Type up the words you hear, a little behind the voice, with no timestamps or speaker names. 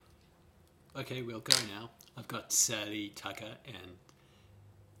Okay, we'll go now. I've got Sally Tucker and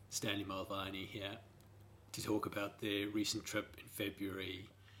Stanley Mulvany here to talk about their recent trip in February.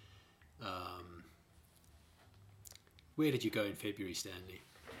 Um, where did you go in February, Stanley?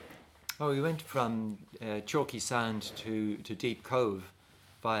 Oh, we went from Chalky Sand to Deep Cove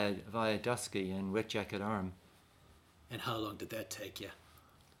via Dusky and Wet Jacket Arm. And how long did that take you?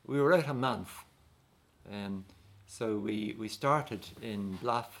 We were out a month. So we started in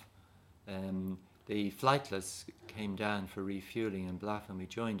Bluff. The flightless came down for refuelling in Bluff and we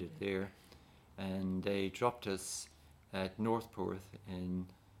joined it there. And they dropped us at Northporth in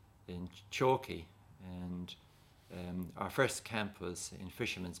Chalky. And our first camp was in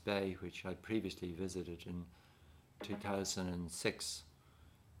Fisherman's Bay, which I'd previously visited in 2006.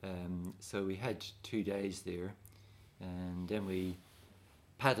 So we had 2 days there. And then we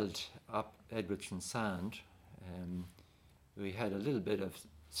paddled up Edwardson Sound. We had a little bit of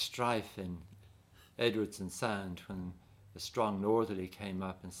strife in Edwardson Sound when a strong northerly came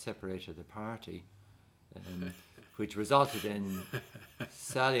up and separated the party, which resulted in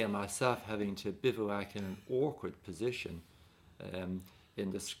Sally and myself having to bivouac in an awkward position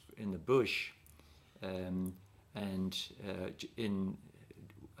in the bush, and in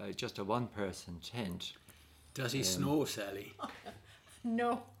just a one-person tent. Does he snore, Sally?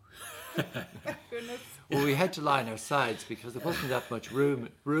 No. Goodness. Well, we had to lie on our sides because there wasn't that much room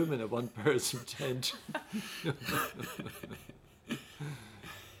in a one-person tent.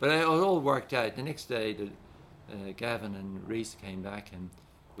 But it all worked out. The next day, Gavin and Reece came back and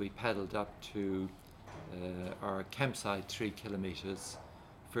we paddled up to our campsite 3 kilometres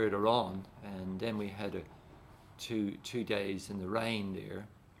further on, and then we had two days in the rain there.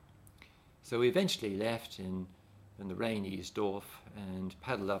 So we eventually left in the rain eased off and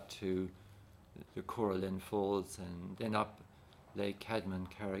paddled up to the Coralin Falls and then up Lake Cadman,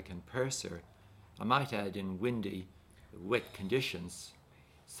 Carrick and Purser. I might add in windy, wet conditions,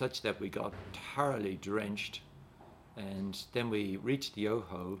 such that we got thoroughly drenched, and then we reached the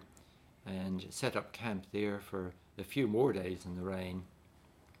Oho and set up camp there for a few more days in the rain.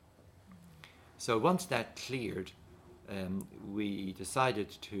 So once that cleared, we decided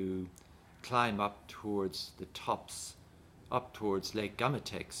to climb up towards the tops, up towards Lake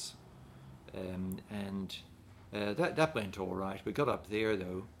Gumatex, and that went all right. We got up there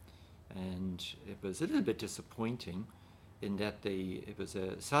though, and it was a little bit disappointing in that it was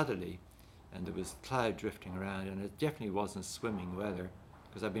a southerly and there was cloud drifting around, and it definitely wasn't swimming weather,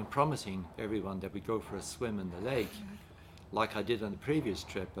 because I've been promising everyone that we'd go for a swim in the lake like I did on the previous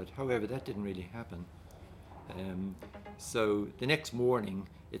trip, but however that didn't really happen. So the next morning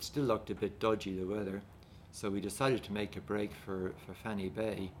it still looked a bit dodgy, the weather, so we decided to make a break for Fanny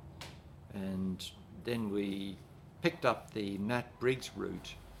Bay, and then we picked up the Matt Briggs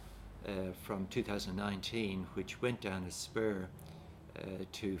route from 2019, which went down a spur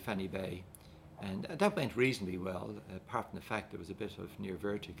to Fanny Bay, and that went reasonably well, apart from the fact there was a bit of near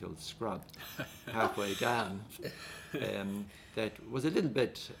vertical scrub halfway down that was a little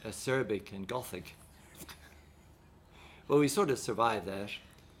bit acerbic and gothic. Well, we sort of survived that,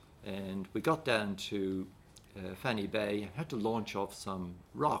 and we got down to Fanny Bay and had to launch off some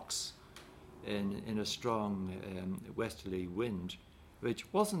rocks in a strong westerly wind,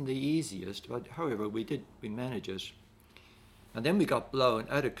 which wasn't the easiest, but however we managed it. And then we got blown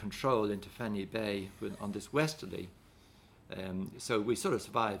out of control into Fanny Bay on this westerly, so we sort of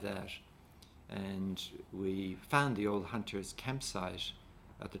survived that, and we found the old hunter's campsite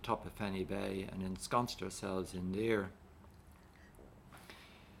at the top of Fanny Bay and ensconced ourselves in there.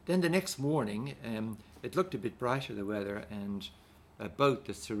 Then the next morning, it looked a bit brighter, the weather, and a boat,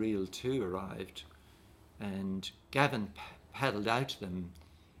 the Surreal 2, arrived, and Gavin paddled out to them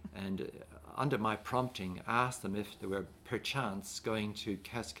and under my prompting asked them if they were perchance going to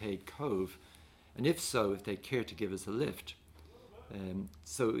Cascade Cove, and if so, if they'd care to give us a lift.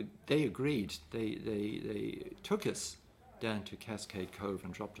 So they agreed. They took us down to Cascade Cove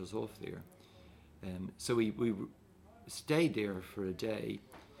and dropped us off there. So we stayed there for a day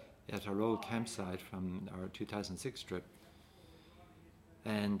at our old campsite from our 2006 trip.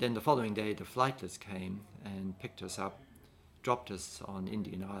 And then the following day, the flightless came and picked us up, dropped us on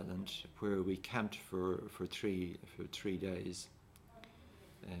Indian Island, where we camped for 3 days.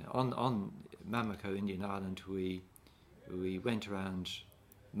 On Mamako, Indian Island, we went around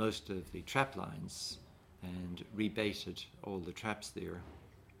most of the trap lines and rebaited all the traps there.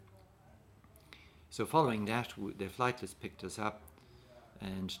 So following that, the flightless picked us up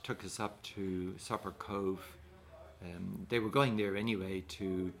and took us up to Supper Cove. They were going there anyway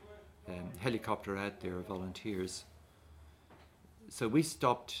to helicopter out their volunteers. So we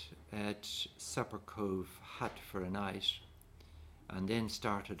stopped at Supper Cove Hut for a night, and then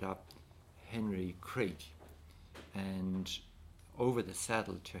started up Henry Creek and over the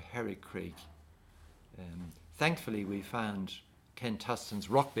saddle to Harry Creek. Thankfully, we found Ken Tustin's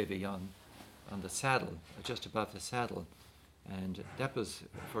rock bivvy on the saddle, just above the saddle, and that was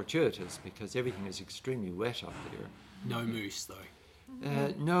fortuitous because everything is extremely wet up there. No moose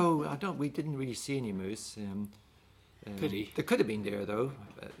though. No, I don't. We didn't really see any moose. Pity. There could have been there though,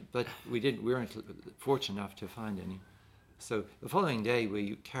 but we didn't. We weren't fortunate enough to find any. So the following day,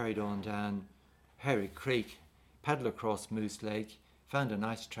 we carried on down Harry Creek, paddled across Moose Lake, found a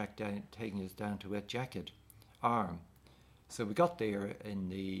nice track down, taking us down to Wet Jacket Arm. So we got there in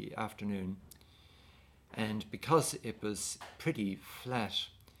the afternoon, and because it was pretty flat,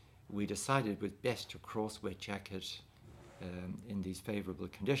 we decided it was best to cross Wet Jacket in these favourable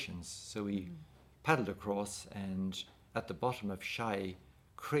conditions. So we paddled across, and at the bottom of Shy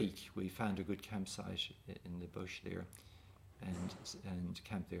Creek, we found a good campsite in the bush there, and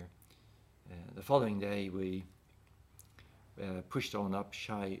camped there. The following day, we pushed on up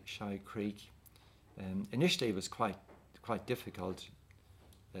Shy Creek. Initially, it was quite difficult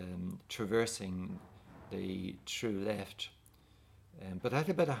traversing the true left, but at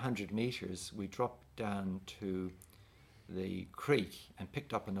about 100 metres, we dropped down to the creek and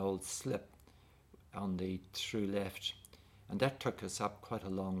picked up an old slip on the true left, and that took us up quite a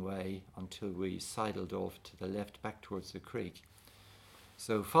long way until we sidled off to the left back towards the creek.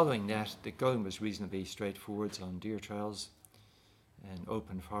 So following that, the going was reasonably straightforward on deer trails and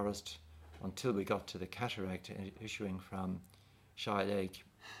open forest until we got to the cataract issuing from Shy Lake.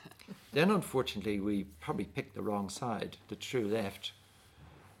 Then unfortunately we probably picked the wrong side, the true left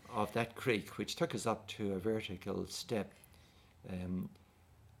of that creek, which took us up to a vertical step,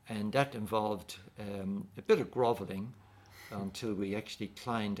 and that involved a bit of grovelling until we actually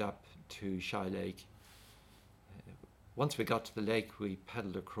climbed up to Shy Lake. Once we got to the lake, we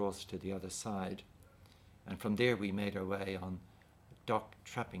paddled across to the other side, and from there we made our way on dock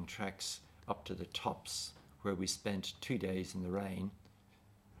trapping tracks up to the tops, where we spent 2 days in the rain,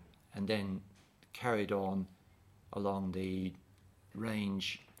 and then carried on along the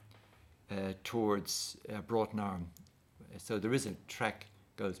range towards Broughton Arm. So there is a track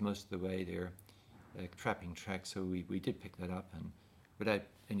goes most of the way there, a trapping track, so we did pick that up, and without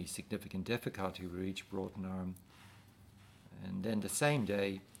any significant difficulty we reached Broughton Arm. And then the same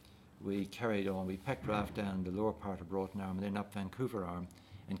day we carried on, we packraft down the lower part of Broughton Arm and then up Vancouver Arm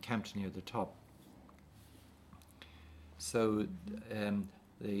and camped near the top. So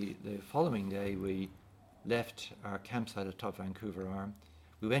the following day we left our campsite at top Vancouver Arm.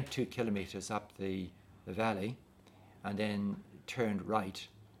 We went 2 kilometres up the valley and then turned right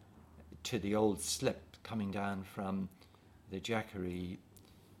to the old slip coming down from the Jackery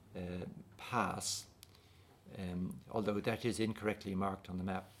Pass, although that is incorrectly marked on the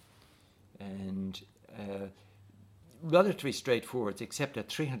map. And relatively straightforward, except at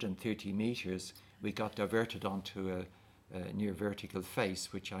 330 metres we got diverted onto a near vertical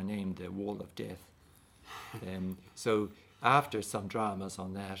face, which I named the Wall of Death. So after some dramas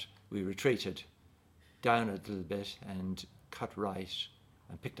on that, we retreated down a little bit and cut right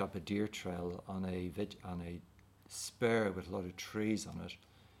and picked up a deer trail on a spur with a lot of trees on it,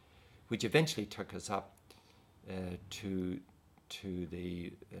 which eventually took us up to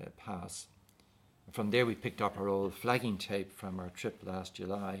the pass. From there we picked up our old flagging tape from our trip last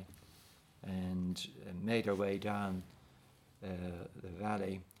July and made our way down the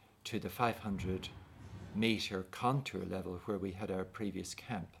valley to the 500 metre contour level where we had our previous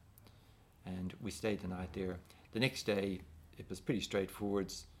camp, and we stayed the night there. The next day it was pretty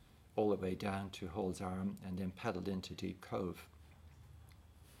straightforward all the way down to Hall's Arm and then paddled into Deep Cove.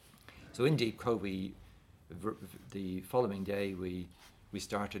 So in Deep Cove the following day we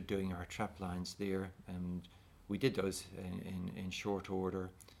started doing our trap lines there, and we did those in short order,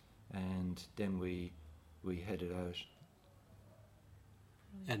 and then we headed out.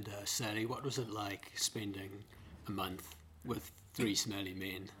 And Sally, what was it like spending a month with 3 smelly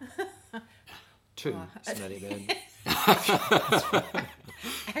men? 2 smelly men.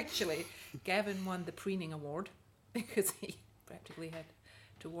 Actually, Gavin won the preening award because he practically had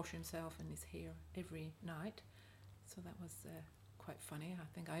to wash himself and his hair every night. So that was quite funny. I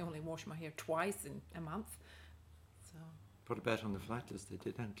think I only wash my hair twice in a month. So. What about on the flightless? They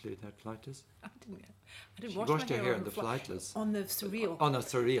did include that flightless? I didn't wash washed my her hair on the flightless. On the surreal. Oh no,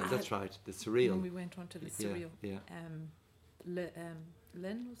 surreal. That's right. The surreal. When we went on to the surreal. Yeah.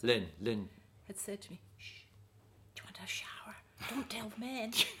 Lynn was it? Lynn had said to me, "Shh, do you want a shower? Don't tell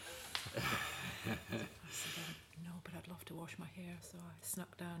men." I said, no, but I'd love to wash my hair. So I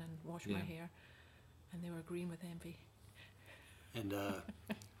snuck down and washed my hair, and they were green with envy. And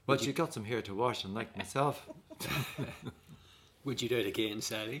Well, you got some hair to wash, unlike myself. would you do it again,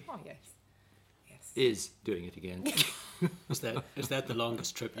 Sally? Oh, yes. Yes. Is doing it again. Is that the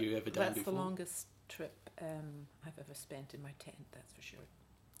longest trip you ever done That's before? the longest trip I've ever spent in my tent, that's for sure.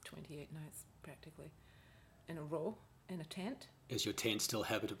 28 nights, practically, in a row, in a tent. Is your tent still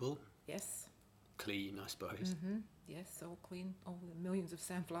habitable? Yes. Clean, I suppose. Yes, all clean. All the millions of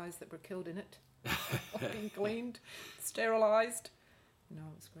sandflies that were killed in it. All being cleaned, sterilised. No,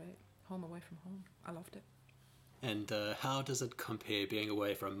 it was great. Home away from home. I loved it. And how does it compare, being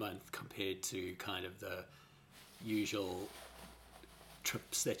away for a month, compared to kind of the usual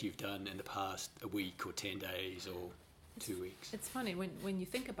trips that you've done in the past, a week or 10 days or 2 weeks? It's funny, when you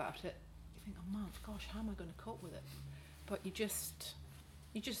think about it, you think, a month, gosh, how am I going to cope with it? But you just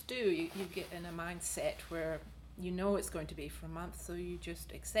do. You get in a mindset where you know it's going to be for a month, so you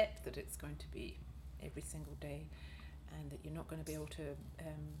just accept that it's going to be every single day, and that you're not going to be able to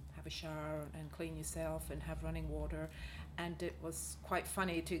have a shower and clean yourself and have running water. And it was quite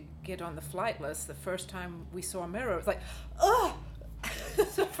funny to get on the flight list. The first time we saw a mirror, it was like, oh!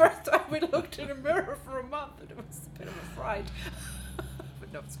 It's the first time we looked in a mirror for a month, and it was a bit of a fright.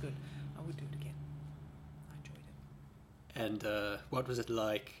 But no, it's good. I would do it again. I enjoyed it. And what was it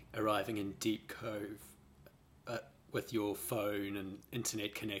like arriving in Deep Cove with your phone and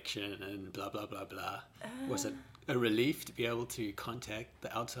internet connection and blah, blah, blah, blah? Was it a relief to be able to contact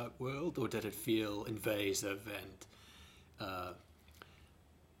the outside world, or did it feel invasive and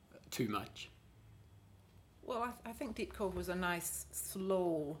too much? Well, I think Deep Cove was a nice,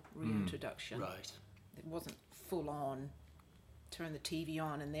 slow reintroduction. Right. It wasn't full on, turn the TV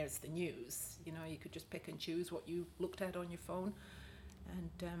on and there's the news. You know, you could just pick and choose what you looked at on your phone.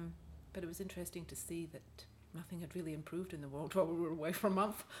 And but it was interesting to see that nothing had really improved in the world while we were away for a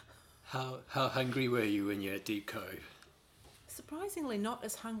month. How hungry were you when you were at Deep Cove? Surprisingly, not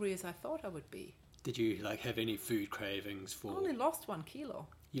as hungry as I thought I would be. Did you have any food cravings for? I only lost 1 kilo.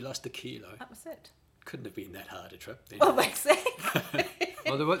 You lost 1 kilo. That was it. Couldn't have been that hard a trip then. Well, exactly.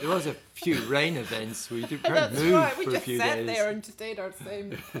 Well, there was a few rain events. We couldn't That's move right. We for a just few sat days. there and just ate our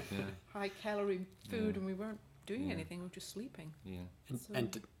same Yeah, high-calorie food, and we weren't doing Yeah. anything. We were just sleeping. yeah.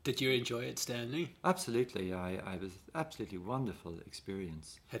 And did you enjoy it, Stanley? Absolutely. I was absolutely wonderful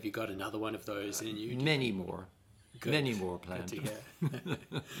experience. Have you got another one of those in you? Many more. Good. Many more Good planned. to hear.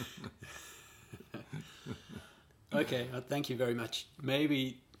 Okay, thank you very much.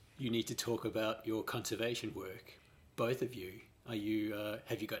 Maybe you need to talk about your conservation work, both of you. Are you?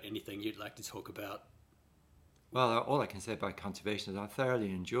 Have you got anything you'd like to talk about? Well, all I can say about conservation is I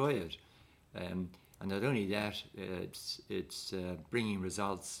thoroughly enjoy it, and not only that, it's bringing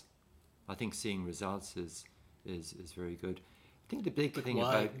results. I think seeing results is very good. I think the big thing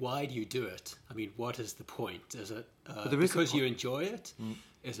Why do you do it? I mean, what is the point? Is it there is because you enjoy it?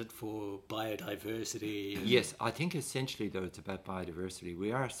 Is it for biodiversity? Yes, I think essentially though it's about biodiversity.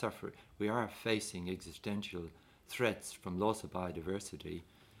 We are facing existential threats from loss of biodiversity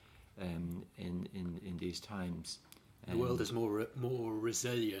in these times. The world is more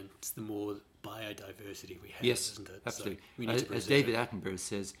resilient the more biodiversity we have, Yes, isn't it? absolutely. So we need to As preserve David it. Attenborough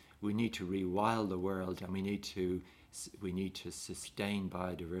says, we need to rewild the world, and we need to sustain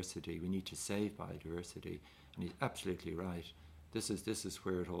biodiversity. We need to save biodiversity, and he's absolutely right. This is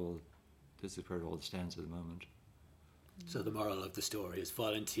where it all stands at the moment. So the moral of the story is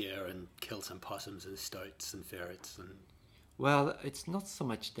volunteer and kill some possums and stoats and ferrets and. Well, it's not so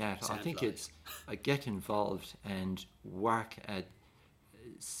much that. I think Sandflies. it's get involved and work at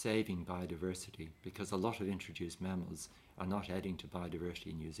saving biodiversity, because a lot of introduced mammals are not adding to biodiversity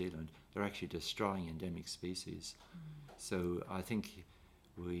in New Zealand. They're actually destroying endemic species. So I think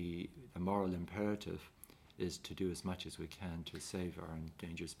the moral imperative is to do as much as we can to save our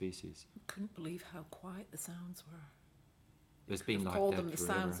endangered species. Couldn't believe how quiet the sounds were. It's been like Called that them the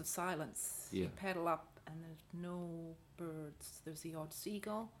forever. sounds of silence. Yeah. You pedal up and there's no birds. There's the odd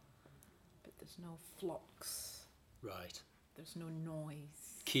seagull, but there's no flocks. Right. There's no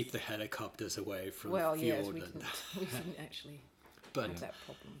noise. Keep the helicopters away from Well, yes, Fiordland. we didn't actually But have that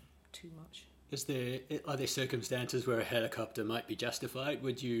problem too much. are there circumstances where a helicopter might be justified?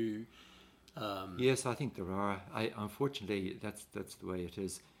 Would you? Yes, I think there are. Unfortunately, that's the way it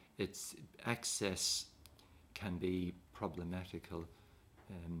is. Its access can be problematical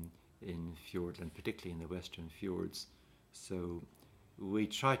in Fiordland, particularly in the western fjords. So we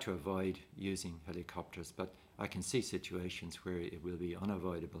try to avoid using helicopters, but I can see situations where it will be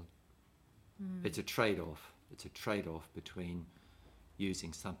unavoidable. It's a trade-off. It's a trade-off between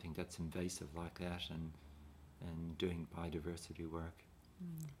using something that's invasive like that and doing biodiversity work.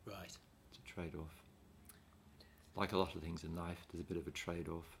 Right. It's a trade-off. Like a lot of things in life, there's a bit of a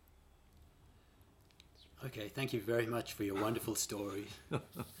trade-off. Okay, thank you very much for your wonderful story.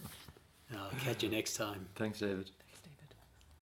 I'll catch you next time. Thanks, David.